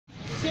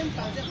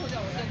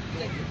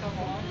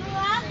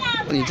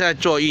你在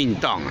做运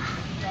动啊？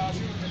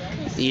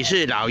你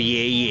是老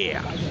爷爷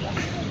啊？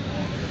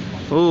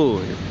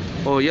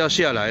哦，要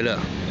下来了。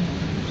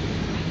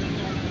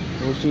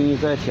我现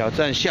在挑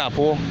战下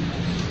坡。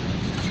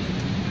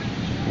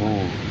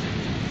哦。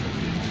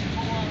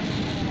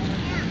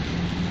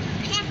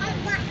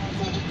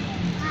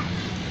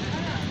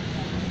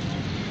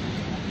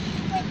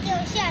会掉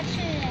下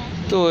去耶。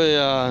对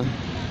呀。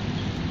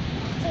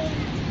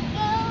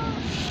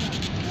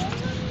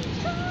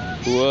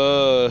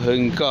哇，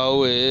很高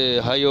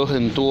诶，还有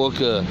很多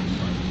个。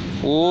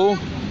5、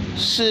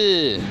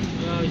4、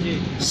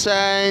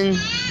3、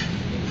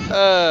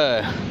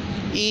2、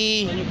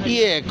1，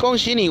耶！恭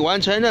喜你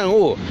完成任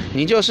务，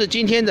你就是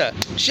今天的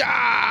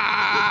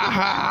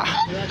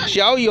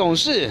小勇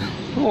士。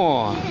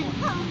哇，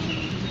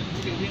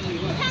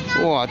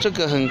这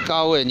个很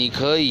高诶，你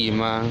可以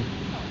吗？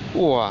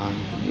哇，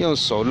用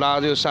手拉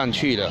就上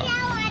去了。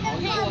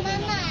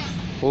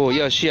哦，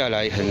要下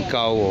来很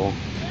高哦。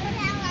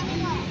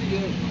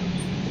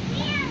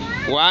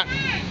哇，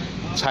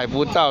踩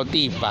不到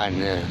地板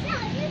了。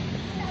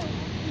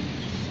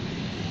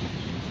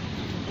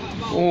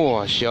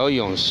哇，小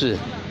勇士。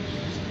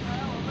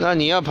那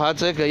你要爬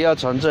这个，要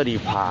从这里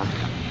爬，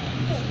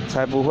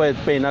才不会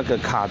被那个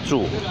卡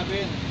住，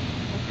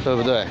对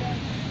不对？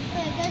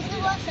对，可是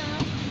我想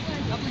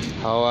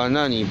要。好啊，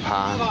那你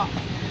爬。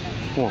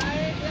哇，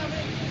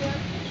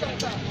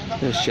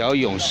这小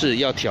勇士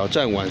要挑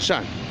战晚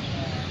上，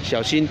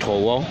小心头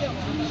哦，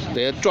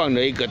等下撞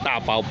了一个大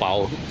包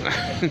包。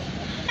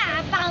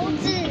大包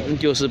子。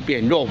就是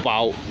变肉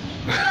包。肉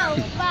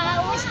包，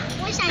我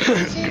想吃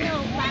肉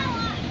包，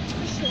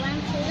我喜欢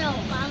吃肉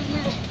包呢。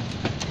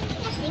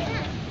你看。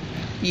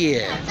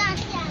耶！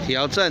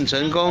挑战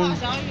成功。好。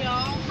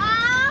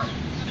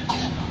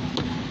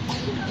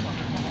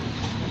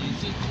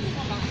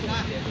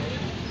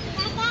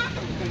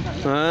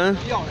嗯。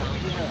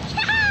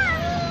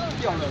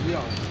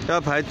要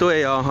排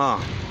队哦，哈。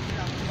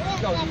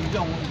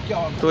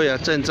对呀，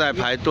正在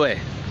排队。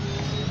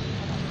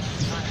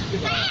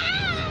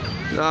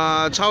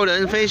超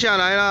人飞下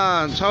来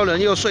了，超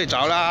人又睡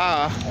着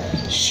啦，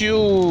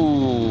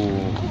咻！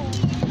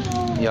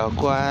要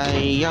乖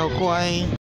要乖。